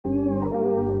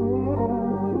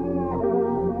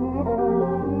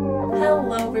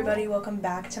Hello everybody, welcome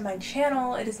back to my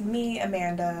channel. It is me,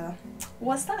 Amanda.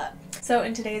 What's up? So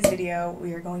in today's video,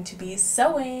 we are going to be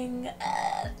sewing.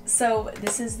 So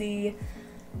this is the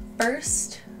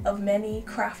first of many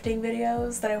crafting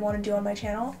videos that I want to do on my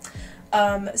channel.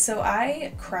 So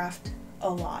I craft a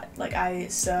lot. Like I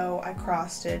sew, I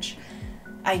cross stitch,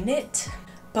 I knit,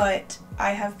 but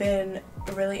I have been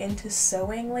really into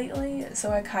sewing lately. So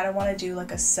I kind of want to do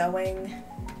like a sewing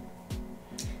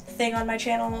thing on my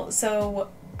channel. So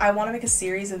I want to make a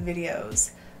series of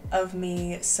videos of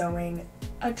me sewing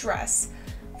a dress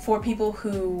for people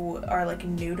who are like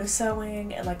new to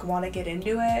sewing and like want to get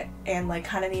into it and like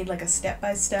kind of need like a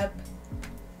step-by-step,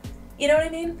 you know what I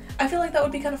mean? I feel like that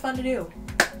would be kind of fun to do.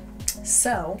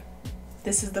 So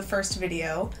this is the first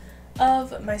video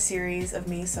of my series of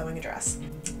me sewing a dress.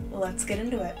 Let's get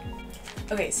into it.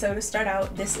 Okay, so to start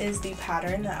out, this is the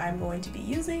pattern that I'm going to be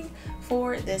using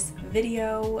for this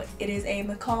video. It is a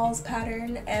McCall's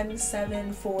pattern,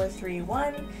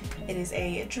 M7431. It is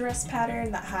a dress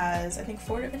pattern that has, I think,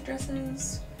 4 different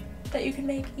dresses that you can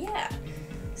make. Yeah,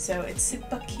 so it's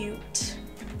super cute.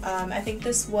 I think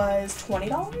this was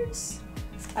 $20.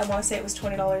 I want to say it was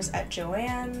 $20 at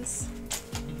JoAnn's.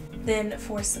 Then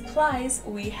for supplies,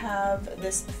 we have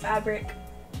this fabric.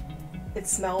 It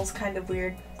smells kind of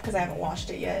weird because I haven't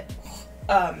washed it yet,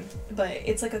 but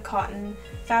it's like a cotton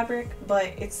fabric,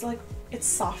 but it's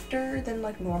softer than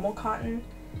like normal cotton,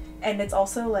 and it's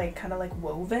also like kind of like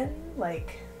woven,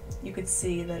 like you could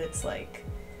see that it's like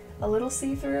a little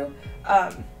see-through.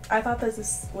 I thought that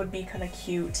this would be kind of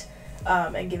cute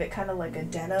and give it kind of like a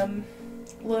denim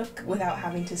look without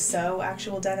having to sew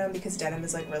actual denim, because denim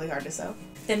is like really hard to sew.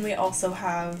 Then we also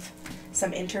have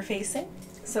some interfacing.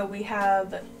 So we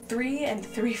have 3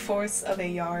 3/4 of a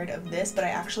yard of this, but I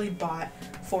actually bought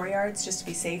 4 yards just to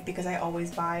be safe, because I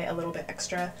always buy a little bit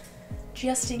extra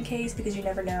just in case, because you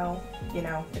never know, you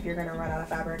know, if you're gonna run out of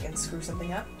fabric and screw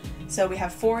something up. So we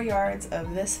have 4 yards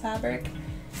of this fabric,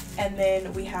 and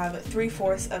then we have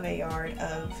 3/4 of a yard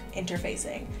of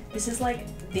interfacing. This is like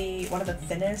one of the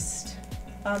thinnest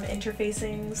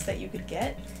interfacings that you could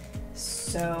get.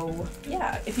 So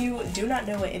yeah, if you do not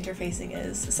know what interfacing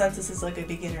is, since this is like a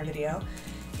beginner video,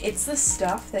 it's the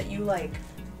stuff that you like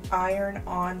iron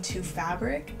onto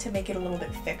fabric to make it a little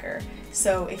bit thicker.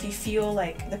 So if you feel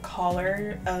like the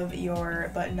collar of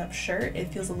your button-up shirt, it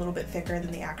feels a little bit thicker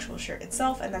than the actual shirt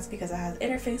itself, and that's because it has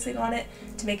interfacing on it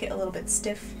to make it a little bit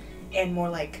stiff and more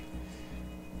like,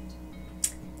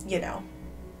 you know,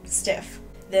 stiff.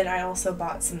 Then I also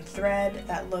bought some thread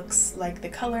that looks like the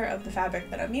color of the fabric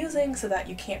that I'm using, so that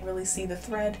you can't really see the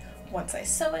thread once I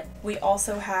sew it. We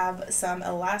also have some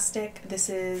elastic. This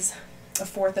is a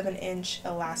 1/4 of an inch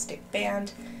elastic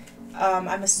band.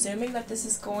 I'm assuming that this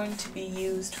is going to be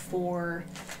used for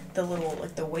the little,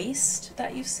 like the waist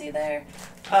that you see there.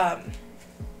 But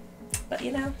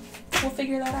you know, we'll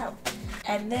figure that out.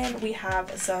 And then we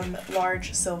have some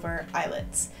large silver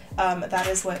eyelets. That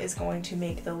is what is going to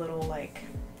make the little like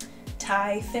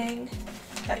tie thing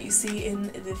that you see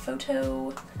in the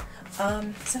photo.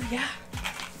 So yeah,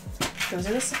 those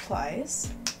are the supplies,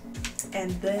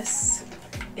 and this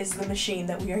is the machine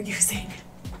that we are using.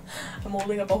 I'm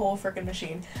holding up a whole freaking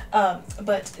machine.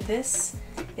 But this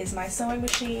is my sewing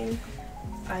machine.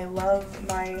 I love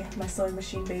my sewing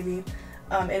machine, baby.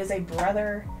 It is a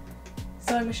Brother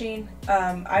sewing machine.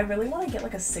 I really want to get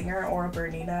like a Singer or a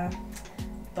Bernina,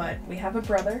 but we have a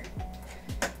Brother.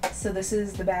 So this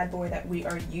is the bad boy that we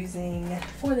are using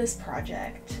for this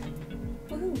project.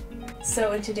 Woohoo!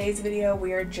 So in today's video,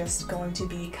 we are just going to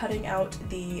be cutting out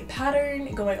the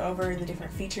pattern, going over the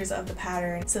different features of the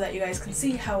pattern so that you guys can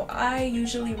see how I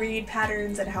usually read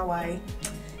patterns and how I,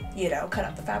 you know, cut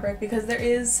out the fabric, because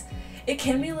it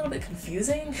can be a little bit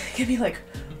confusing. It can be like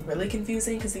really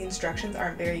confusing because the instructions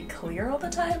aren't very clear all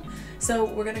the time. So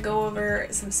we're gonna go over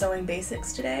some sewing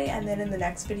basics today, and then in the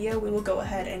next video we will go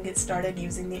ahead and get started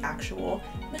using the actual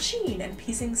machine and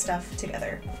piecing stuff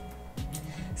together.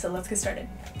 So let's get started.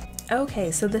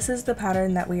 Okay, so this is the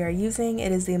pattern that we are using.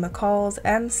 It is the McCall's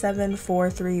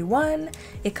M7431.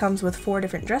 It comes with 4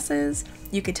 different dresses.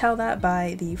 You could tell that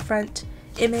by the front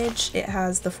image. It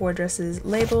has the 4 dresses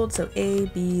labeled, so A,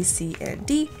 B, C, and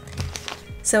D.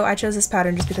 So I chose this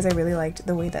pattern just because I really liked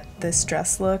the way that this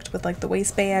dress looked with like the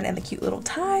waistband and the cute little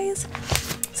ties.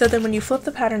 So then when you flip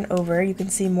the pattern over, you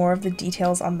can see more of the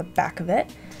details on the back of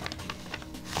it.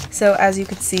 So as you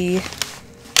can see,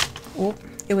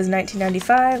 it was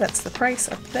 $19.95, that's the price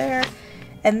up there.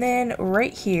 And then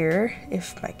right here,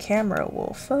 if my camera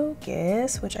will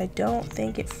focus, which I don't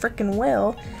think it frickin'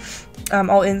 will,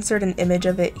 I'll insert an image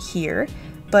of it here.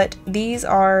 But these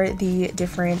are the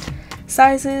different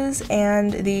sizes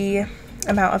and the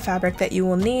amount of fabric that you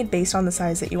will need based on the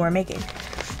size that you are making.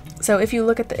 So if you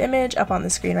look at the image up on the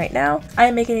screen right now, I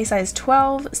am making a size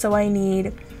 12, so I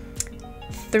need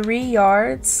 3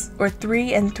 yards, or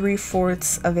 3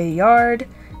 3/4 of a yard,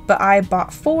 but I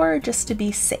bought 4 just to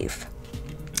be safe.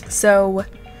 So,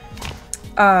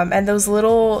 and those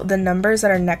the numbers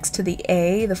that are next to the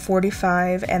A, the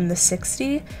 45 and the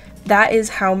 60, that is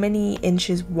how many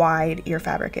inches wide your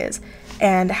fabric is.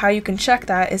 And how you can check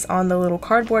that is on the little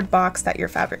cardboard box that your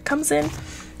fabric comes in.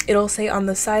 It'll say on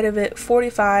the side of it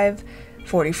 45,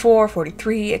 44,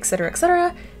 43, etc.,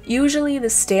 etc. Usually the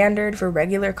standard for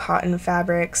regular cotton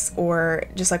fabrics or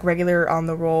just like regular on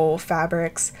the roll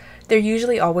fabrics, they're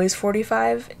usually always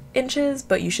 45 inches,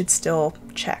 but you should still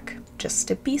check just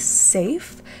to be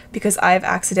safe, because I've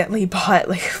accidentally bought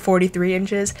like 43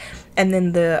 inches and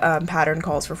then the pattern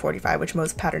calls for 45, which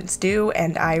most patterns do,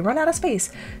 and I run out of space.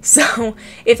 So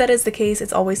if that is the case,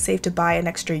 it's always safe to buy an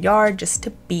extra yard just to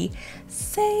be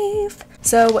safe.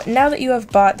 So now that you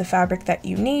have bought the fabric that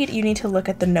you need to look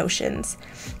at the notions.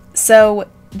 So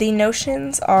the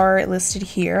notions are listed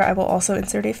here. I will also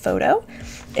insert a photo.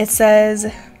 It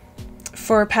says,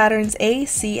 for patterns A,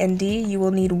 C, and D, you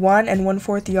will need 1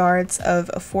 1/4 yards of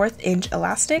a 1/4 inch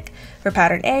elastic. For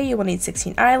pattern A, you will need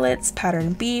 16 eyelets.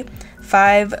 Pattern B,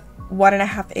 5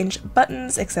 1.5 inch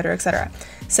buttons, etc., etc.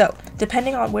 So,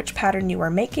 depending on which pattern you are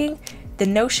making, the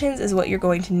notions is what you're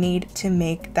going to need to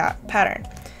make that pattern.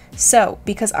 So,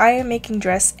 because I am making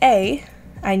dress A,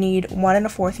 I need 1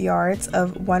 1/4 yards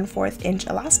of 1/4 inch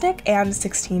elastic and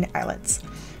 16 eyelets.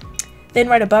 Then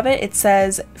right above it, it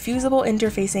says fusible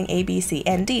interfacing A, B, C,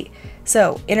 and D.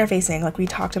 So interfacing, like we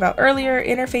talked about earlier,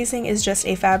 interfacing is just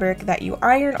a fabric that you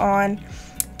iron on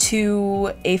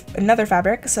to another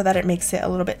fabric so that it makes it a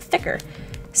little bit thicker.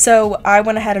 So I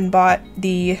went ahead and bought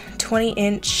the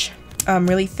 20-inch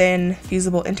really thin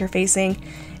fusible interfacing,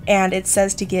 and it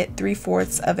says to get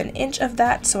 3/4 of an inch of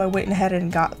that, so I went ahead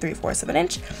and got 3/4 of an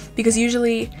inch, because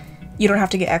usually you don't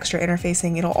have to get extra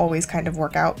interfacing, it'll always kind of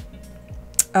work out.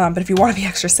 But if you want to be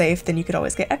extra safe, then you could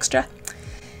always get extra.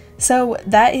 So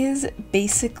that is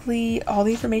basically all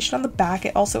the information on the back.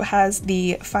 It also has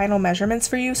the final measurements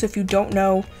for you, so if you don't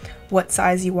know what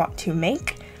size you want to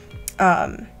make,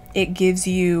 it gives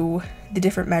you the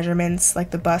different measurements,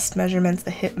 like the bust measurements,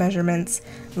 the hip measurements,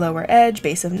 lower edge,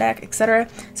 base of neck, etc.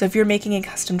 So if you're making a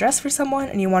custom dress for someone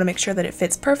and you want to make sure that it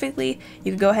fits perfectly,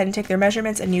 you can go ahead and take their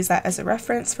measurements and use that as a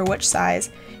reference for which size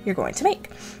you're going to make.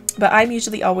 But I'm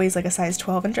usually always like a size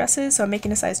 12 in dresses, so I'm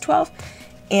making a size 12,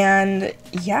 and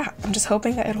yeah, I'm just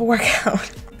hoping that it'll work out.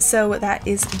 So that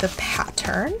is the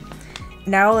pattern.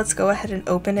 Now let's go ahead and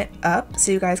open it up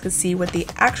so you guys can see what the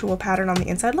actual pattern on the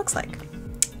inside looks like.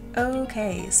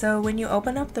 Okay, so when you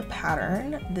open up the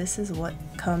pattern, this is what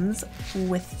comes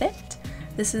with it.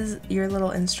 This is your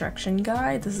little instruction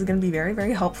guide. This is going to be very,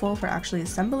 very helpful for actually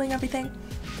assembling everything.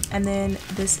 And then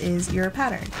this is your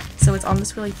pattern. So it's on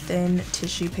this really thin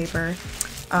tissue paper.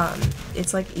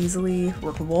 It's like easily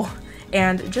rippable.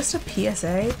 And just a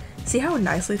PSA, see how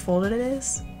nicely folded it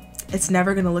is? It's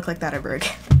never gonna look like that ever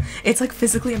again. It's like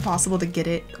physically impossible to get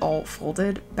it all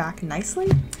folded back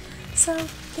nicely. So,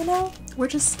 you know,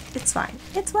 it's fine.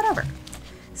 It's whatever.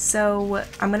 So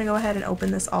I'm gonna go ahead and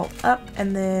open this all up,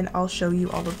 and then I'll show you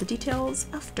all of the details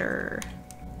after.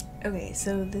 Okay,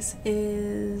 so this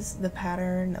is the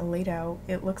pattern laid out.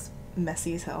 It looks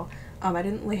messy as hell. I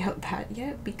didn't lay out that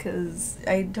yet because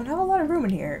I don't have a lot of room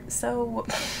in here, so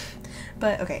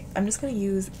but okay, I'm just gonna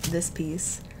use this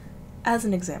piece as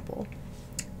an example.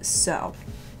 So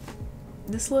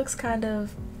this looks kind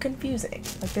of confusing,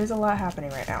 like there's a lot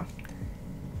happening right now,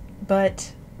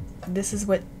 but this is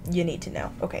what you need to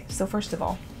know. Okay, so first of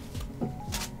all,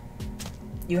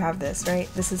 you have this, right?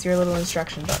 This is your little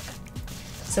instruction book.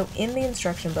 So in the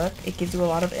instruction book, it gives you a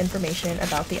lot of information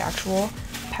about the actual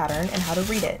pattern and how to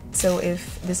read it. So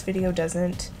if this video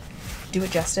doesn't do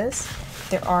it justice,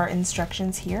 there are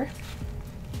instructions here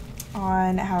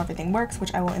on how everything works,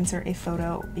 which I will insert a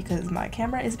photo because my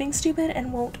camera is being stupid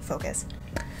and won't focus.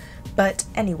 But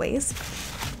anyways,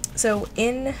 so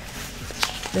in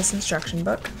this instruction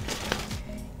book,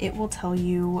 it will tell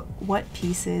you what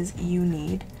pieces you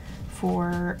need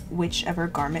for whichever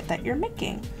garment that you're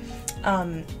making.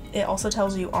 It also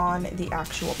tells you on the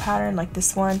actual pattern, like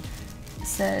this one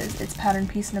says it's pattern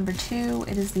piece number 2.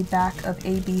 It is the back of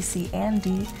A, B, C, and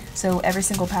D, so every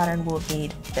single pattern will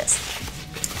need this.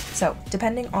 So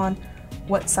depending on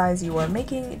what size you are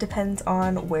making, it depends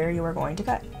on where you are going to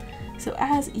cut. So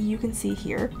as you can see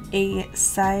here, a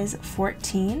size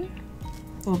 14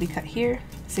 will be cut here,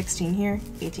 16 here,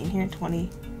 18 here, 20,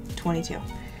 22.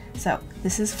 So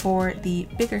this is for the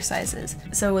bigger sizes.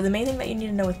 So the main thing that you need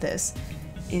to know with this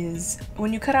is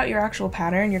when you cut out your actual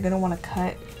pattern, you're gonna wanna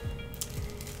cut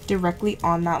directly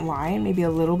on that line, maybe a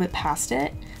little bit past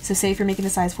it. So say if you're making a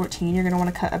size 14, you're gonna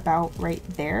wanna cut about right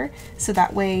there. So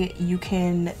that way you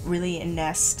can really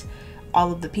nest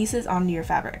all of the pieces onto your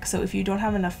fabric. So if you don't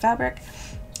have enough fabric,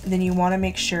 then you wanna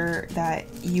make sure that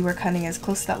you are cutting as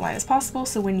close to that line as possible.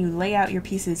 So when you lay out your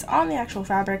pieces on the actual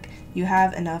fabric, you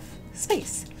have enough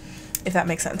space, if that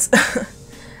makes sense.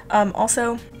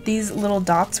 Also, these little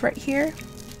dots right here,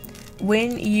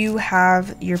 when you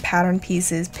have your pattern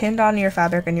pieces pinned on your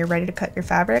fabric and you're ready to cut your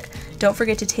fabric, don't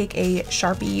forget to take a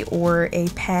Sharpie or a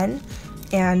pen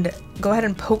and go ahead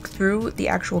and poke through the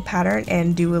actual pattern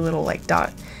and do a little like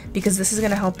dot, because this is going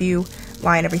to help you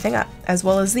line everything up, as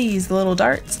well as these little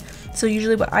darts. So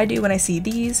usually what I do when I see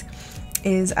these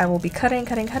is I will be cutting,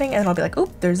 and I'll be like,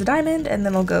 oh, there's a diamond, and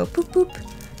then I'll go boop, boop,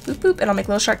 boop, boop, and I'll make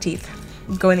little shark teeth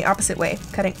going the opposite way,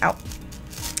 cutting out.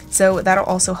 So that'll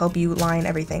also help you line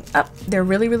everything up. They're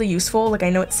really, really useful. Like, I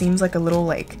know it seems like a little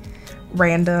like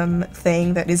random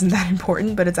thing that isn't that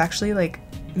important, but it's actually like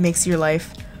makes your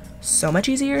life so much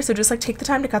easier. So just like take the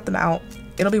time to cut them out.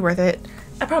 It'll be worth it,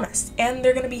 I promise. And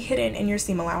they're gonna be hidden in your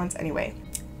seam allowance anyway.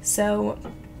 So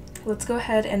let's go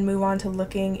ahead and move on to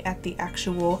looking at the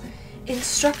actual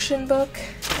instruction book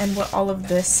and what all of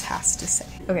this has to say.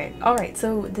 Okay, alright,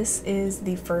 so this is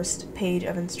the first page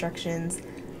of instructions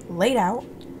laid out.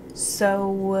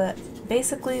 So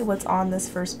basically what's on this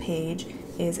first page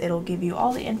is it'll give you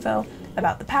all the info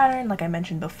about the pattern, like I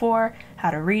mentioned before,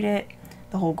 how to read it,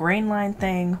 the whole grain line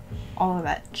thing, all of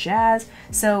that jazz.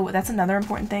 So that's another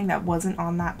important thing that wasn't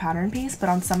on that pattern piece, but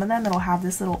on some of them it'll have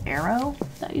this little arrow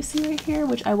that you see right here,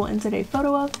 which I will insert a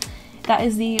photo of. That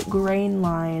is the grain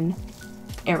line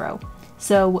arrow.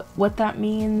 So what that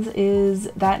means is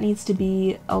that needs to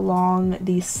be along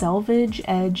the selvage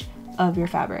edge of your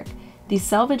fabric. The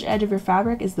selvage edge of your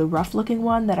fabric is the rough looking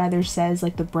one that either says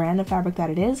like the brand of fabric that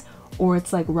it is, or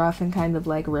it's like rough and kind of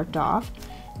like ripped off.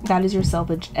 That is your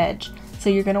selvage edge. So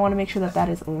you're going to want to make sure that that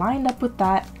is lined up with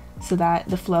that so that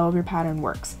the flow of your pattern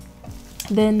works.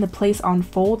 Then the place on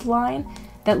fold line,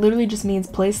 that literally just means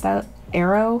place that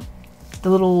arrow, the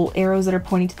little arrows that are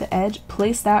pointing to the edge,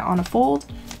 place that on a fold,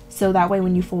 so that way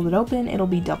when you fold it open, it'll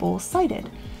be double-sided.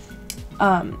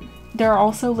 There are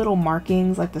also little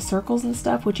markings like the circles and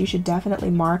stuff, which you should definitely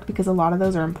mark because a lot of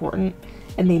those are important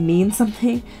and they mean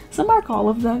something. So mark all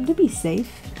of them to be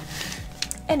safe.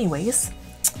 Anyways,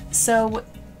 so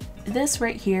this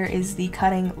right here is the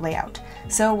cutting layout.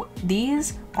 So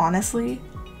these, honestly,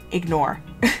 ignore.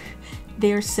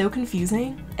 They are so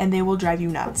confusing and they will drive you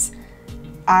nuts.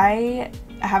 I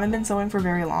haven't been sewing for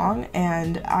very long,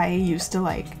 and I used to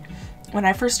like, when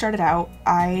I first started out,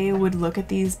 I would look at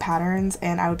these patterns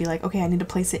and I would be like, okay, I need to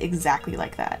place it exactly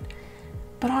like that.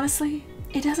 But honestly,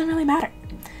 it doesn't really matter.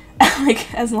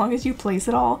 Like, as long as you place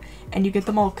it all and you get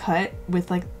them all cut with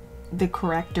like the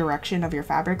correct direction of your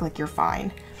fabric, like you're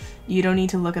fine. You don't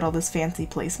need to look at all this fancy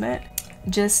placement.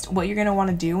 Just what you're gonna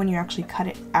wanna do when you actually cut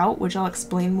it out, which I'll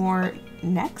explain more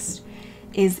next,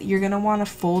 is you're gonna wanna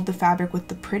fold the fabric with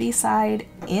the pretty side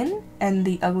in and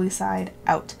the ugly side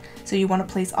out. So you wanna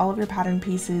place all of your pattern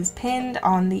pieces pinned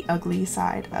on the ugly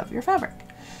side of your fabric.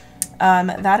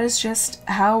 That is just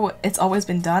how it's always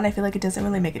been done. I feel like it doesn't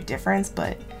really make a difference,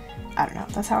 but I don't know,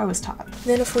 that's how I was taught.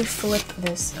 Then if we flip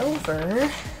this over,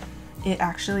 it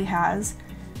actually has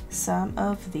some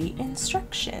of the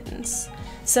instructions.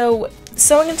 So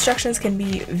sewing instructions can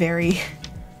be very,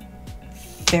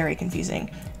 very confusing.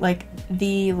 Like,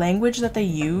 the language that they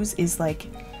use is like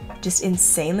just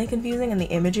insanely confusing, and the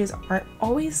images aren't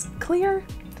always clear,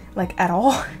 like at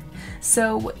all.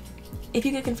 So if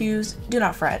you get confused, do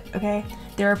not fret, okay?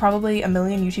 There are probably a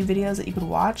million YouTube videos that you could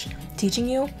watch teaching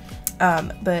you,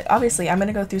 but obviously I'm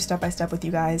gonna go through step by step with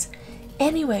you guys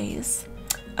anyways.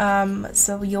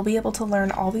 So you'll be able to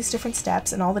learn all these different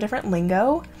steps and all the different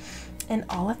lingo and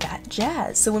all of that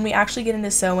jazz. So when we actually get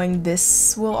into sewing,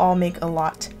 this will all make a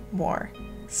lot more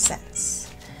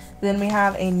sense. Then we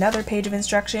have another page of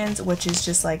instructions, which is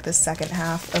just like the second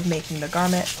half of making the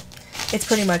garment. It's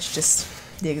pretty much just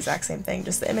the exact same thing,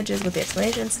 just the images with the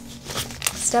explanations,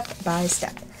 step by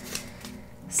step.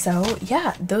 So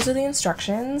yeah, those are the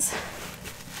instructions.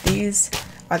 These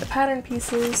are the pattern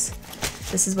pieces.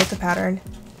 This is what the pattern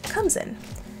comes in.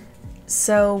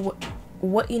 So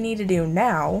what you need to do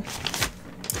now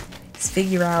is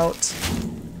figure out,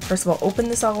 first of all, open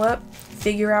this all up,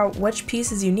 figure out which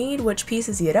pieces you need, which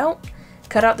pieces you don't,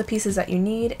 cut out the pieces that you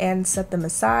need and set them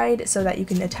aside so that you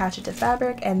can attach it to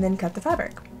fabric and then cut the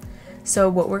fabric. So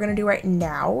what we're going to do right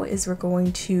now is we're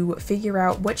going to figure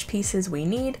out which pieces we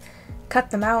need,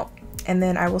 cut them out, and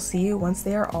then I will see you once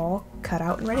they are all cut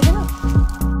out and ready to go.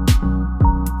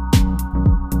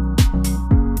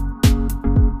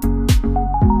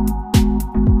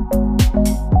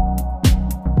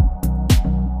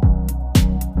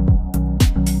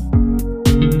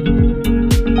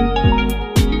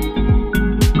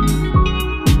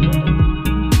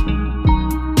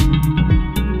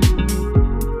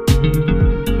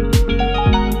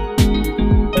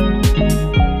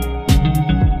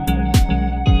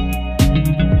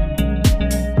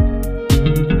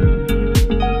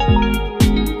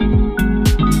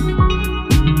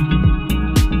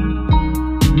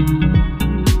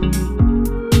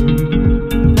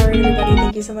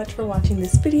 So much for watching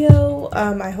this video.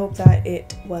 I hope that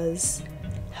it was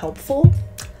helpful.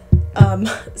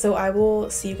 So I will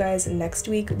see you guys next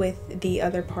week with the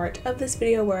other part of this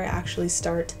video where I actually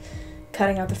start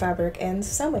cutting out the fabric and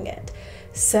sewing it.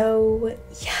 So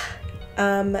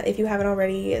yeah, if you haven't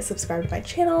already, subscribe to my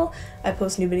channel. I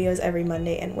post new videos every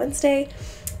Monday and Wednesday.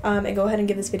 And go ahead and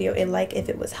give this video a like if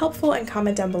it was helpful, and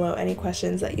comment down below any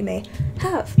questions that you may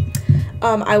have.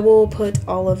 I will put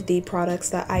all of the products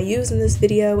that I use in this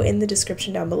video in the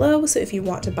description down below, so if you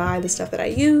want to buy the stuff that I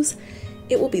use,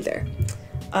 it will be there.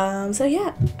 So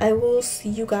yeah, I will see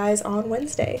you guys on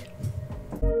Wednesday.